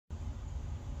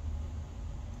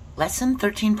Lesson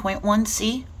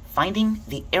 13.1c, Finding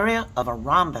the Area of a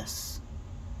Rhombus.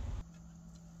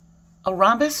 A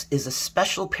rhombus is a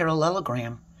special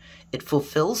parallelogram. It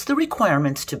fulfills the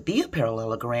requirements to be a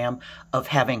parallelogram of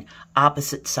having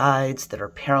opposite sides that are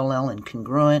parallel and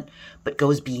congruent, but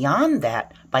goes beyond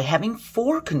that by having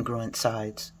 4 congruent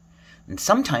sides. And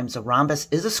sometimes a rhombus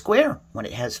is a square when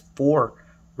it has 4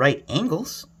 right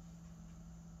angles.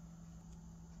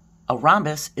 A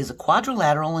rhombus is a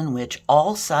quadrilateral in which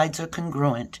all sides are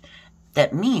congruent.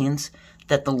 That means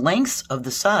that the lengths of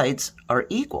the sides are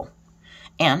equal,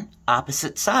 and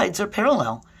opposite sides are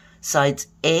parallel. Sides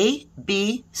A,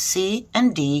 B, C,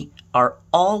 and D are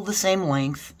all the same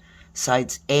length.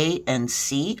 Sides A and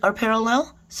C are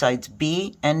parallel. Sides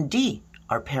B and D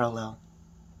are parallel.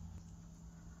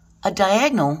 A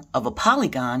diagonal of a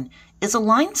polygon is a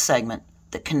line segment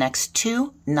that connects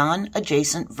 2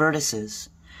 non-adjacent vertices.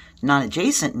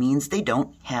 Non-adjacent means they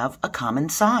don't have a common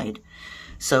side.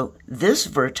 So this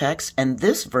vertex and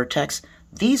this vertex,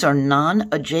 these are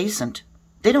non-adjacent.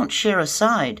 They don't share a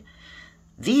side.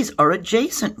 These are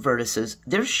adjacent vertices.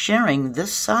 They're sharing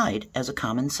this side as a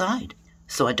common side.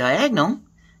 So a diagonal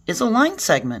is a line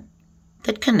segment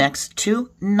that connects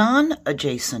 2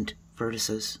 non-adjacent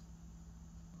vertices.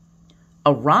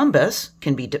 A rhombus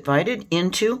can be divided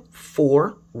into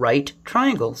 4 right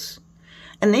triangles,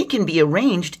 and they can be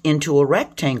arranged into a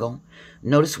rectangle.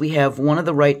 Notice we have one of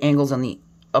the right angles on the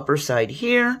upper side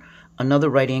here, another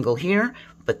right angle here,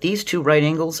 but these 2 right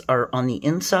angles are on the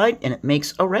inside, and it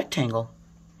makes a rectangle.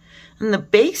 And the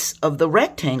base of the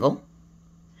rectangle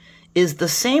is the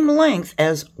same length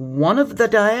as one of the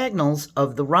diagonals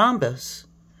of the rhombus,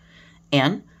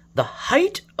 and the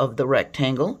height of the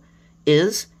rectangle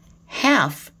is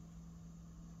half.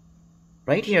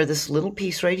 Right here, this little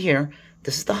piece right here,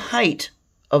 this is the height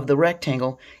of the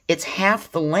rectangle. It's half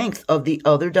the length of the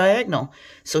other diagonal.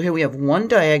 So here we have one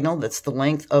diagonal that's the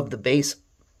length of the base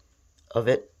of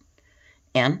it,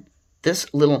 and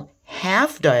this little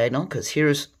half diagonal, because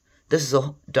this is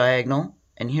a diagonal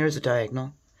and here's a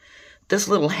diagonal. This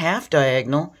little half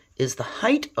diagonal is the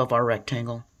height of our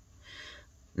rectangle.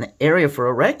 And the area for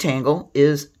a rectangle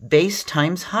is base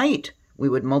times height. We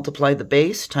would multiply the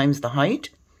base times the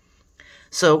height.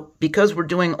 So because we're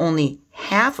doing only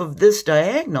half of this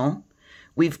diagonal,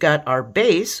 we've got our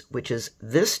base, which is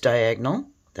this diagonal,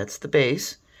 that's the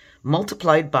base,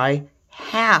 multiplied by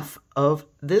half of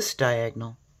this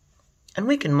diagonal. And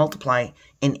we can multiply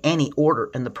in any order,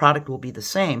 and the product will be the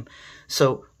same.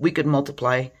 So we could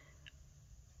multiply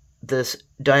this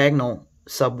diagonal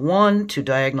sub 1 to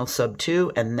diagonal sub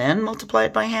 2, and then multiply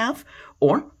it by half,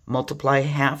 or multiply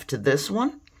half to this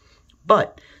one.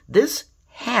 But this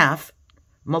half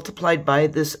multiplied by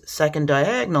this second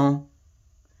diagonal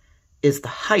is the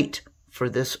height for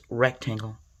this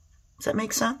rectangle. Does that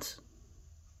make sense?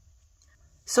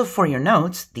 So for your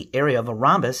notes, the area of a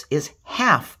rhombus is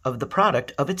half of the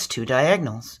product of its 2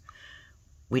 diagonals.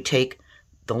 We take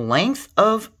the length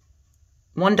of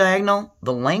one diagonal,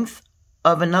 the length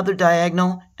of another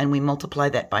diagonal, and we multiply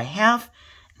that by half,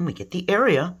 and we get the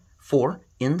area for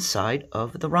inside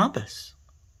of the rhombus.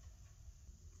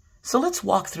 So let's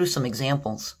walk through some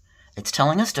examples. It's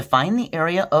telling us to find the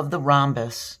area of the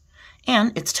rhombus,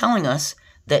 and it's telling us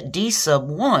that D sub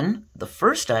 1, the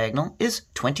first diagonal, is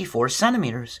 24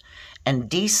 centimeters, and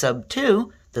D sub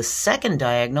 2, the second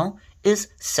diagonal, is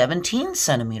 17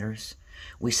 centimeters.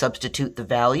 We substitute the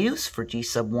values for D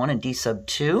sub 1 and D sub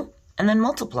 2, and then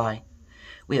multiply.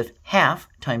 We have half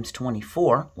times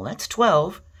 24, well that's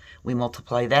 12. We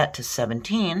multiply that to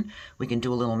 17. We can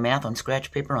do a little math on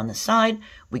scratch paper on the side.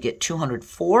 We get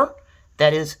 204.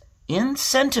 That is in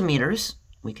centimeters,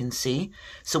 we can see.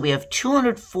 So we have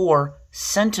 204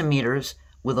 centimeters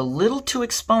with a little 2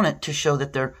 exponent to show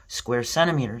that they're square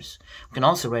centimeters. We can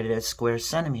also write it as square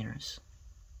centimeters.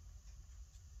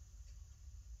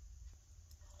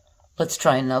 Let's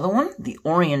try another one. The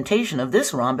orientation of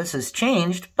this rhombus has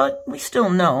changed, but we still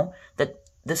know that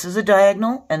this is a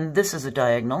diagonal and this is a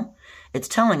diagonal. It's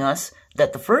telling us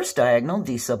that the first diagonal,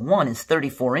 D sub 1, is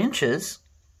 34 inches,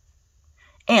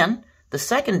 and the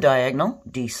second diagonal,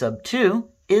 D sub 2,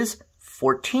 is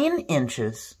 14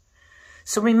 inches.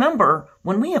 So remember,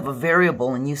 when we have a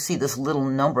variable and you see this little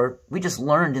number, we just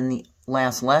learned in the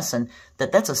last lesson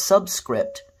that that's a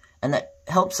subscript, and that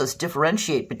helps us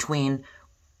differentiate between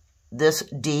this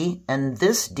D and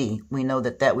this D. We know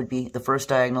that that would be the first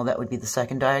diagonal, that would be the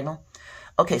second diagonal.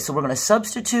 Okay, so we're going to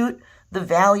substitute the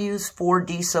values for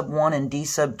D sub 1 and D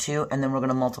sub 2, and then we're going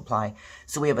to multiply.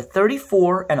 So we have a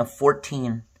 34 and a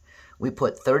 14. We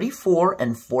put 34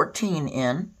 and 14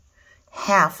 in.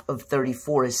 Half of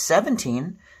 34 is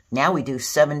 17. Now we do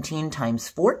 17 times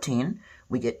 14.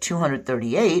 We get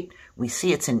 238. We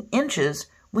see it's in inches.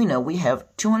 We know we have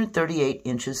 238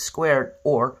 inches squared,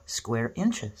 or square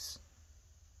inches.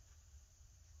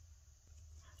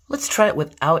 Let's try it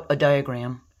without a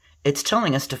diagram. It's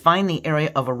telling us to find the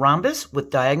area of a rhombus with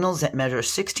diagonals that measure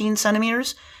 16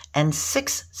 centimeters and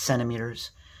 6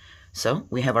 centimeters. So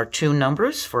we have our two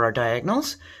numbers for our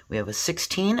diagonals. We have a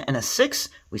 16 and a 6.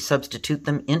 We substitute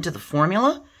them into the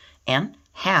formula, and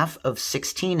half of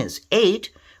 16 is 8.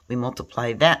 We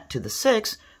multiply that to the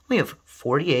 6. We have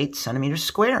 48 centimeters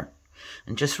square.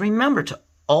 And just remember to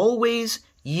always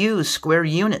use square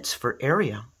units for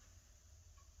area.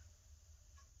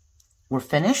 We're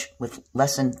finished with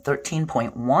lesson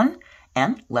 13.1,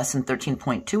 and lesson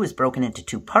 13.2 is broken into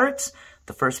two parts.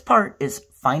 The first part is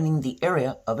finding the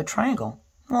area of a triangle.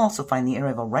 We'll also find the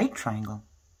area of a right triangle.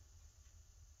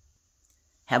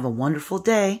 Have a wonderful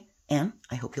day, and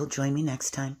I hope you'll join me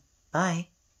next time. Bye.